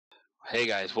Hey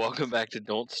guys, welcome back to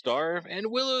Don't Starve and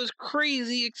Willow's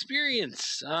crazy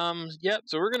experience. Yep.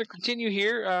 So we're gonna continue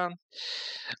here.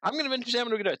 I'm gonna venture to say I'm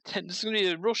gonna get This is gonna be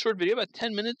a real short video, about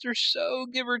 10 minutes or so,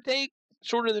 give or take,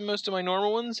 shorter than most of my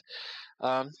normal ones. So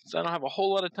I don't have a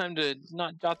whole lot of time to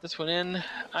not jot this one in.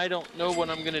 I don't know what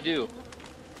I'm gonna do.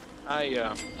 I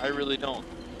really don't.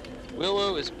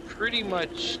 Willow is pretty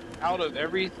much out of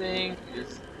everything.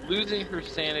 Is losing her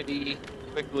sanity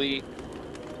quickly.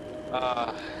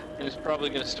 And it's probably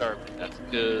going to starve to death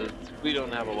because we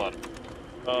don't have a lot of.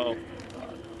 Oh,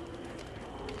 God.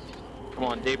 Come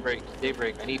on, daybreak,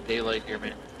 daybreak. I need daylight here,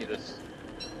 man. I need this.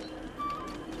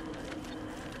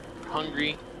 We're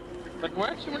hungry. But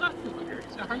we're not too hungry.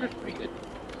 So hunger's pretty good.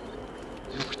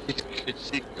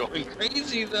 She's going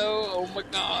crazy, though. Oh, my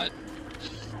God.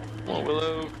 Come on,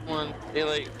 Willow. Come on,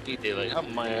 daylight. We need daylight. Oh,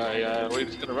 we're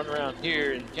just going to run around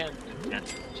here and chant, and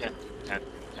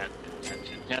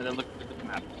look at the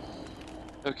map.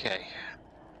 Okay.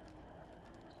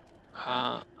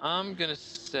 I'm gonna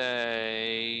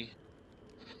say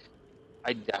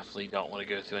I definitely don't want to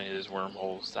go through any of those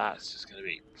wormholes. That's just gonna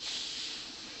be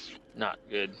not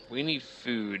good. We need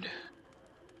food.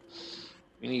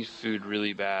 We need food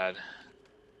really bad.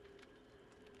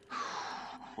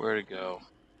 Where to go?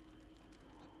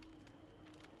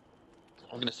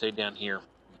 I'm gonna say down here.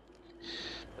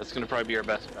 That's gonna probably be our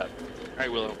best bet.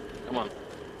 Alright, Willow. Come on.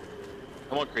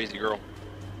 Come on, crazy girl.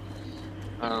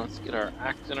 Let's get our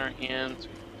axe in our hands.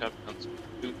 We have some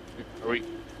food. Are we?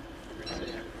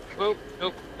 Oh,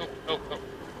 nope, nope, nope, nope.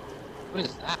 What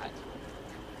is that?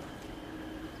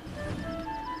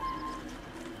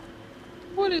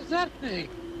 What is that thing?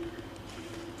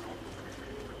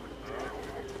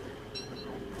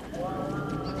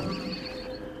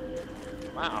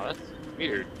 Wow, that's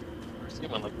weird. I've never seen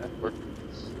one like that before.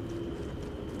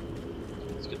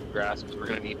 Let's get the grass because we're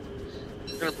gonna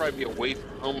probably be away from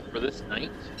home for this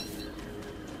night.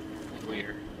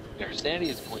 Our sanity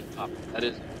is going up. That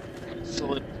is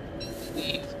excellent.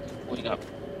 Please keep going up.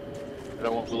 I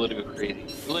don't want Willow to go crazy.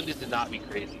 Willow needs to not be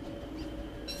crazy.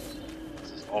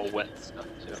 This is all wet stuff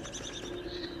too.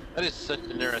 That is such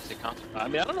an interesting concept. I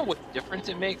mean, I don't know what difference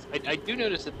it makes. I do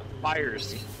notice that the fires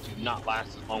seem to not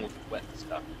last as long with the wet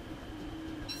stuff.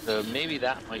 So maybe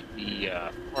that might be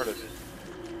part of it.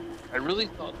 I really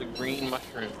thought the green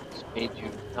mushrooms made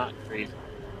you not crazy.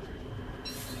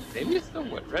 Maybe it's the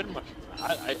red mushroom.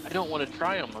 I don't want to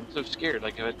try them. I'm so scared.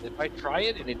 Like, if I try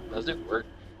it and it doesn't work,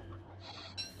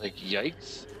 like,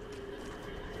 yikes.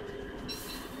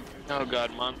 Oh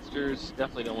god, monsters.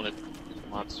 Definitely don't want to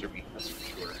monster meat, that's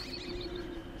for sure.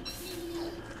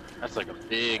 That's like a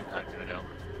big no.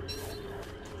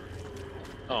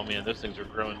 Oh man, those things are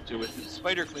growing too. The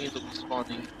spider queens will be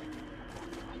spawning.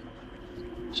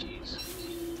 Jeez.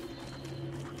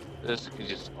 This can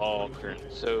just all turn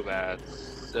so bad,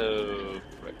 so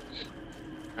quick.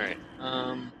 Alright,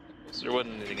 so there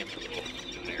wasn't anything in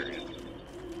the area.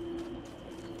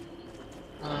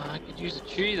 I could use a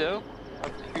tree though.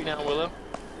 Up the tree now, Willow.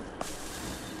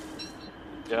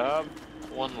 Good job.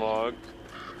 One log.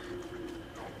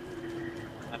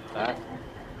 That's that.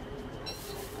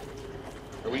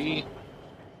 Are we?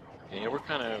 Yeah, we're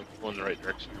kind of going the right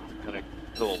direction. We're kind of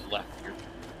a little left here.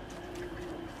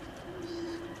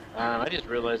 I just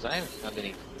realized I haven't found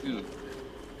any food.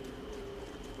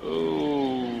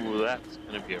 Oh, that's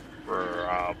gonna be a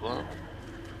problem.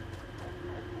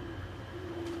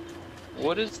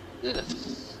 What is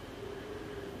this?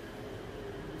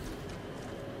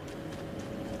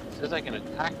 It says I can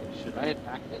attack it. Should I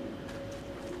attack it?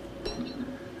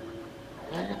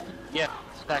 Yeah,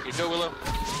 let's attack it. Go, Willow.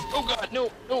 Oh god,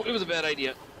 no, no, it was a bad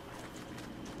idea.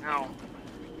 Ow.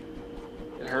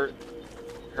 It hurt.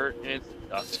 It hurt, and it's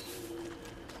dust.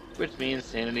 Which means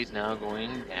sanity's now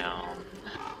going down.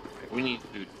 We need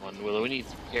food, come on, Willow. We need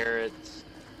some carrots.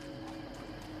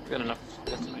 We got enough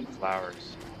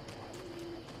flowers.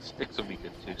 Sticks will be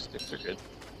good too. Sticks are good.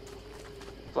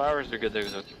 Flowers are good,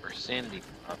 they'll keep our sanity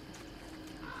up.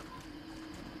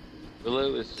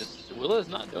 Willow's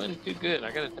not doing too good,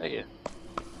 I gotta tell you.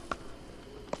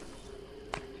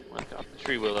 Come on top the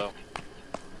tree, Willow.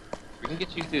 We can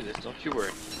get you through this, don't you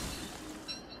worry.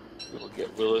 We will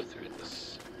get Willow through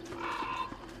this.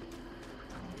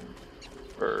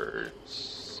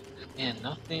 Birds. Man,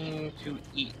 nothing to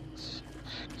eat.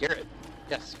 Carrot.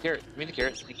 Yes, carrot. Give me the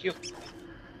carrot. Thank you.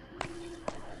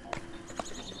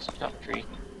 Just chop tree.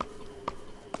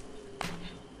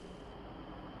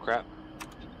 Crap.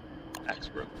 Axe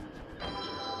broke.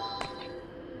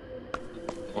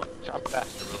 Oh, chop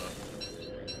faster, Willow.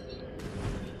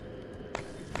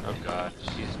 Oh god,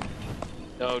 she's...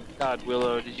 Oh god,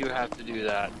 Willow, did you have to do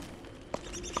that?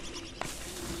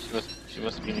 She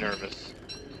must be nervous.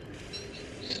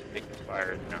 She's making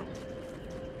fire now.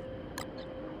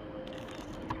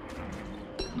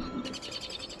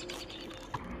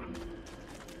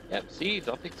 Yep, seeds.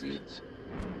 I'll take seeds.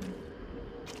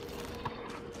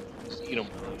 Just eat them.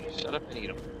 Shut up and eat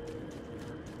them.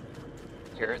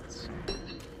 Carrots.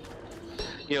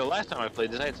 You know, last time I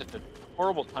played this, I had such a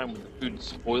horrible time with the food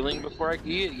spoiling before I could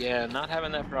eat it. Yeah, not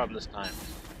having that problem this time.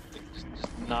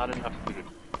 Just not enough food.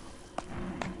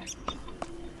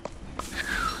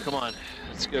 Come on,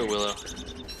 let's go, Willow.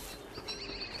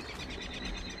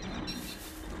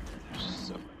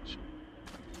 So much.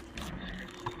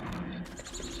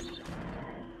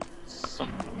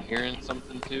 I'm hearing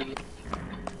something too.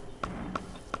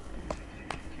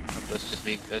 That's just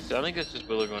me. I think that's just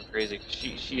Willow going crazy.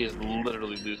 She is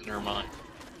literally losing her mind.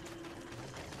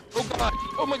 Oh god!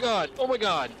 Oh my god! Oh my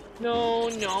god! No!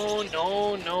 No!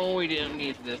 No! No! We didn't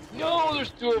need this. No!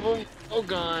 There's two of them. Oh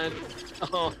god!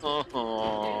 Oh,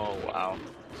 wow!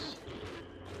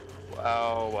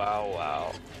 Wow! Wow!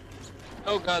 Wow!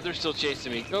 Oh god! They're still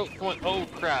chasing me. Go! Come on! Oh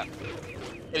crap!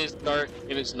 It is dark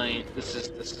and it's night. This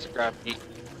is crappy.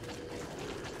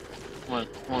 Come on!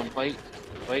 Come on! Bite!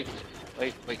 Bite!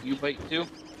 Bite! Bite! You bite too?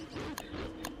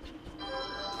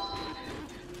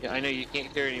 Yeah, I know you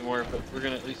can't carry anymore, but we're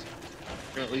gonna at least.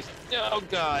 Oh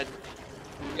god!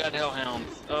 We got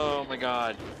hellhounds. Oh my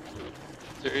god!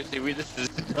 Seriously, this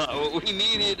is not what we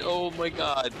needed. Oh my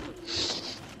god!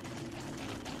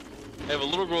 I have a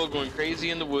little girl going crazy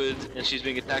in the woods, and she's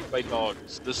being attacked by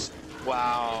dogs. This,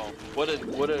 wow! What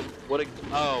a!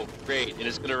 Oh, great! And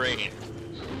it's gonna rain.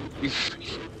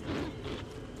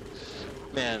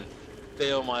 Man,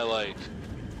 fail my life.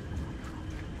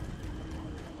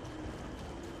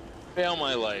 Fail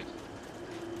my life.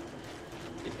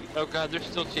 Oh god, they're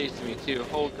still chasing me too.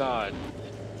 Oh god.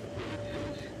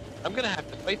 I'm gonna have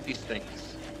to fight these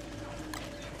things.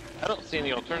 I don't see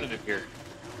any alternative here.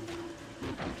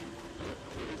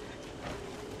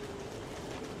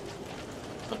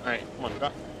 Alright, come on,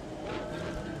 drop.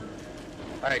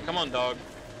 Alright, come on, dog.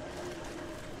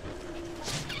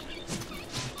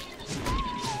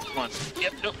 Come on.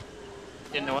 Yep, nope.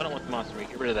 Yeah, no, I don't want the monster meat.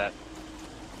 Get rid of that.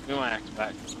 Give me my axe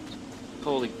back.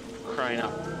 Holy crying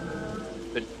out.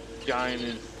 The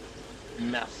giant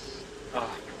mess. Oh,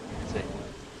 that's it.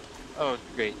 Oh,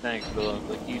 great. Thanks, Willow.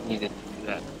 Like, you needed to do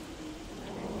that.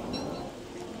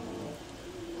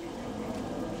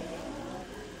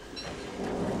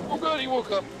 Oh god, he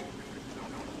woke up.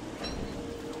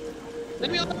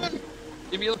 Leave me alone.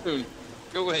 Leave me alone.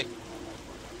 Go away.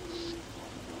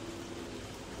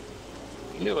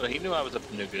 He knew I was up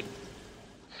to no good.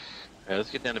 Alright, let's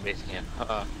get down to base camp.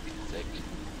 For Pete's sake.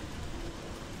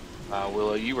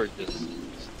 Willow, you were just...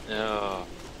 Oh.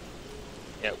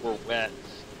 Yeah, we're wet.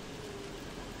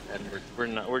 And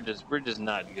we're just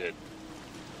not good.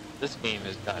 This game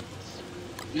has gotten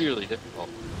severely difficult.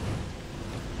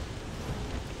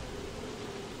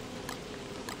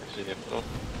 Actually difficult.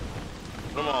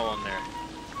 Put them all on there.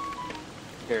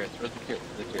 Carrots, where's the carrots?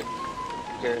 The carrots.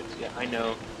 Carrots, yeah, I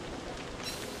know.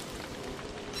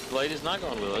 The light is not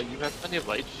going, Willow. You have plenty of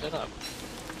light. Shut up.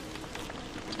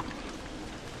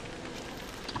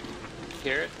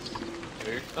 Carrots.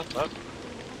 Clear your stuff up.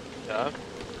 Good job.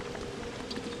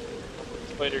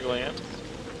 Spider glands.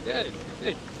 Good.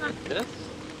 Good. Not this.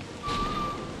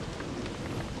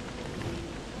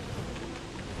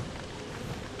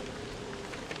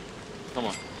 Come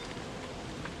on.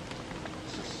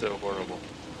 This is so horrible.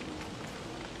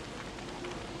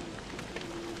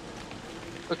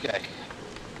 Okay.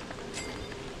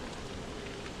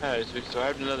 Alright, so we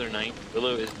survived another night.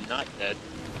 Willow is not dead.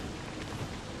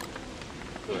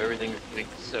 So everything is getting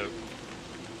soaked.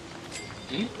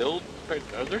 Can you build?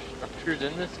 Are there structures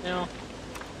in this now?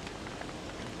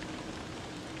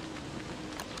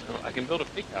 No, I can build a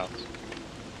fake house.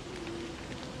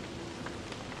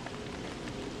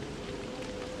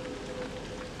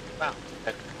 Wow.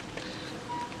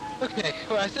 Okay,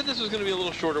 well I said this was going to be a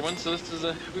little shorter one, so this is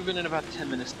we've been in about 10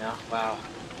 minutes now. Wow.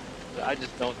 I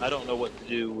don't know what to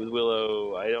do with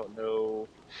Willow. I don't know.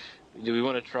 Do we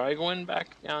want to try going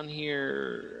back down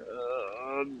here?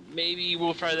 Maybe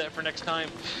we'll try that for next time.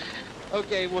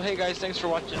 Okay, well hey guys, thanks for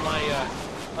watching my,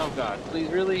 oh god, please,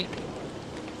 really?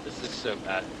 This is so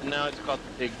bad. And now it's caught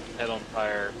the pig head on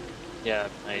fire. Yeah,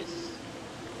 nice.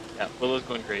 Yeah, Willow's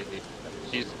going crazy.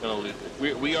 She's gonna lose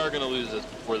it. We are gonna lose this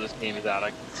before this game is out.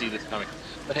 I can see this coming.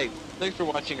 But hey, thanks for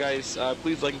watching, guys.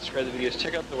 Please like and subscribe to the videos.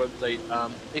 Check out the website.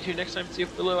 Stay tuned next time to see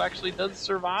if Willow actually does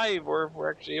survive, or if we're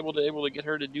actually able to get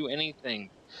her to do anything.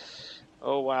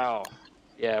 Oh wow.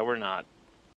 Yeah, we're not.